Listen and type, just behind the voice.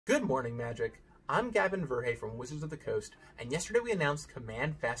Good morning, Magic. I'm Gavin Verhey from Wizards of the Coast, and yesterday we announced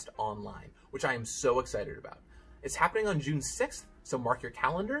CommandFest Online, which I am so excited about. It's happening on June 6th, so mark your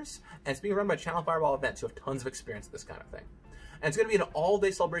calendars, and it's being run by ChannelFireball events who have tons of experience with this kind of thing. And it's going to be an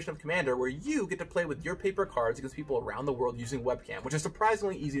all-day celebration of Commander where you get to play with your paper cards against people around the world using webcam, which is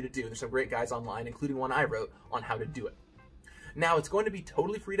surprisingly easy to do. There's some great guides online, including one I wrote, on how to do it. Now, it's going to be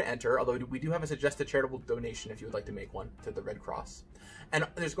totally free to enter, although we do have a suggested charitable donation if you would like to make one to the Red Cross. And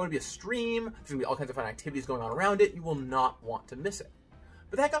there's going to be a stream, there's going to be all kinds of fun activities going on around it. You will not want to miss it.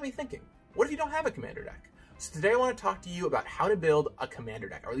 But that got me thinking, what if you don't have a Commander deck? So today I want to talk to you about how to build a Commander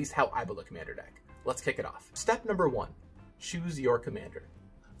deck, or at least how I build a Commander deck. Let's kick it off. Step number 1, choose your Commander.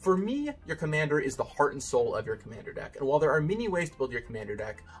 For me, your Commander is the heart and soul of your Commander deck, and while there are many ways to build your Commander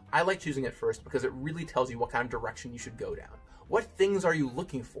deck, I like choosing it first because it really tells you what kind of direction you should go down. What things are you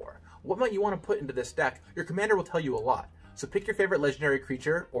looking for? What might you want to put into this deck? Your Commander will tell you a lot. So pick your favorite legendary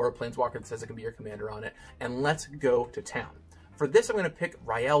creature, or a planeswalker that says it can be your Commander on it, and let's go to town. For this, I'm going to pick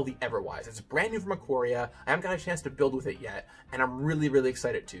Rielle the Everwise. It's brand new from Ikoria. I haven't got a chance to build with it yet, and I'm really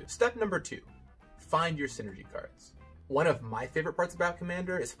excited to. Step number 2, find your synergy cards. One of my favorite parts about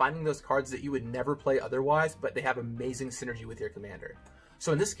Commander is finding those cards that you would never play otherwise, but they have amazing synergy with your Commander.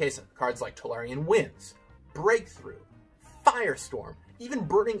 So in this case, cards like Tolarian Winds, Breakthrough, Firestorm, even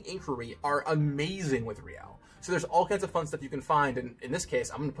Burning Inquiry are amazing with Rielle. So there's all kinds of fun stuff you can find, and in this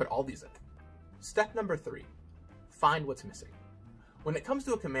case, I'm going to put all these in. Step number 3, find what's missing. When it comes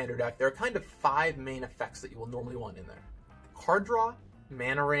to a Commander deck, there are kind of 5 main effects that you will normally want in there. Card draw,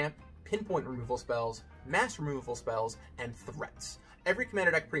 mana ramp, pinpoint removal spells, mass removal spells, and threats. Every Commander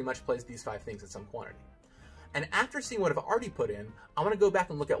deck pretty much plays these 5 things in some quantity. And after seeing what I've already put in, I want to go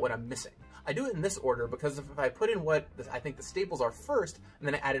back and look at what I'm missing. I do it in this order because if I put in what I think the staples are first, and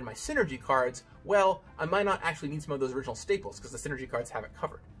then I add in my synergy cards, well, I might not actually need some of those original staples because the synergy cards have it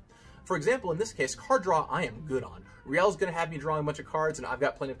covered. For example, in this case, card draw I am good on. Rielle's going to have me drawing a bunch of cards, and I've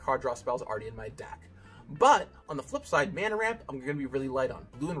got plenty of card draw spells already in my deck. But on the flip side, mana ramp, I'm going to be really light on.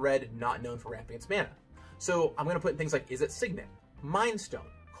 Blue and red, not known for ramping its mana. So I'm going to put in things like Is It Signet, Mind Stone,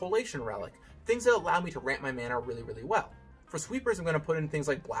 Collation Relic, things that allow me to ramp my mana really well. For sweepers, I'm going to put in things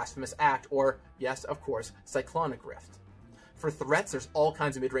like Blasphemous Act, or, yes, of course, Cyclonic Rift. For threats, there's all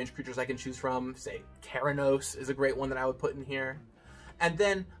kinds of mid-range creatures I can choose from. Say, Keranos is a great one that I would put in here. And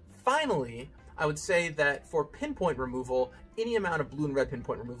then, finally, I would say that for pinpoint removal, any amount of blue and red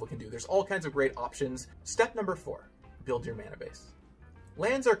pinpoint removal can do. There's all kinds of great options. Step number 4, build your mana base.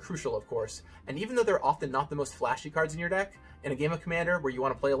 Lands are crucial, of course, and even though they're often not the most flashy cards in your deck, in a game of Commander where you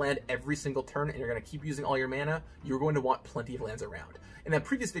want to play a land every single turn and you're going to keep using all your mana, you're going to want plenty of lands around. In that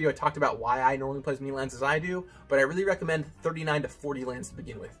previous video, I talked about why I normally play as many lands as I do, but I really recommend 39 to 40 lands to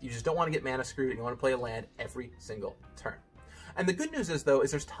begin with. You just don't want to get mana screwed, and you want to play a land every single turn. And the good news is, though, is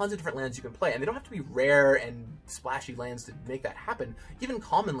there's tons of different lands you can play, and they don't have to be rare and splashy lands to make that happen. Even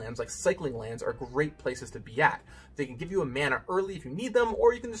common lands, like cycling lands, are great places to be at. They can give you a mana early if you need them,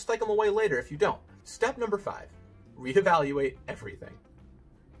 or you can just cycle them away later if you don't. Step number 5, reevaluate everything.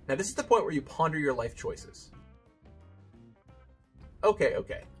 Now, this is the point where you ponder your life choices. Okay,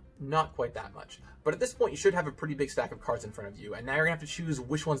 not quite that much. But at this point, you should have a pretty big stack of cards in front of you, and now you're going to have to choose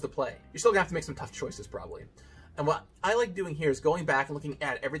which ones to play. You're still going to have to make some tough choices, probably. And what I like doing here is going back and looking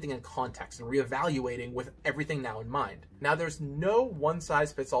at everything in context and reevaluating with everything now in mind. Now, there's no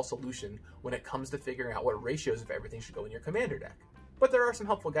one-size-fits-all solution when it comes to figuring out what ratios of everything should go in your Commander deck. But there are some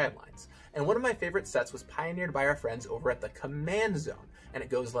helpful guidelines. And one of my favorite sets was pioneered by our friends over at the Command Zone, and it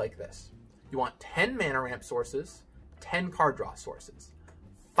goes like this. You want 10 mana ramp sources, 10 card draw sources,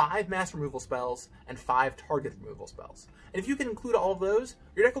 5 mass removal spells, and 5 target removal spells. And if you can include all of those,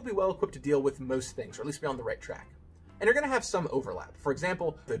 your deck will be well equipped to deal with most things, or at least be on the right track. And you're going to have some overlap. For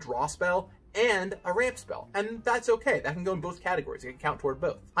example, the draw spell and a ramp spell. And that's okay. That can go in both categories. It can count toward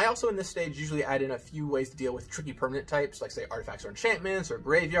both. I also, in this stage, usually add in a few ways to deal with tricky permanent types, like, say, artifacts or enchantments or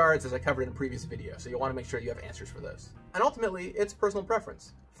graveyards, as I covered in a previous video. So you'll want to make sure you have answers for those. And ultimately, it's personal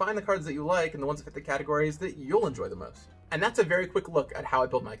preference. Find the cards that you like and the ones that fit the categories that you'll enjoy the most. And that's a very quick look at how I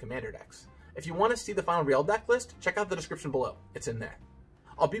build my Commander decks. If you want to see the final Rielle deck list, check out the description below. It's in there.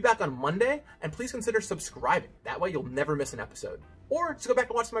 I'll be back on Monday, and please consider subscribing. That way you'll never miss an episode. Or just go back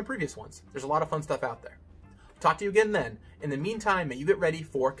and watch some of my previous ones. There's a lot of fun stuff out there. Talk to you again then. In the meantime, may you get ready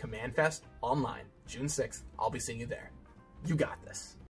for CommandFest Online, June 6th. I'll be seeing you there. You got this.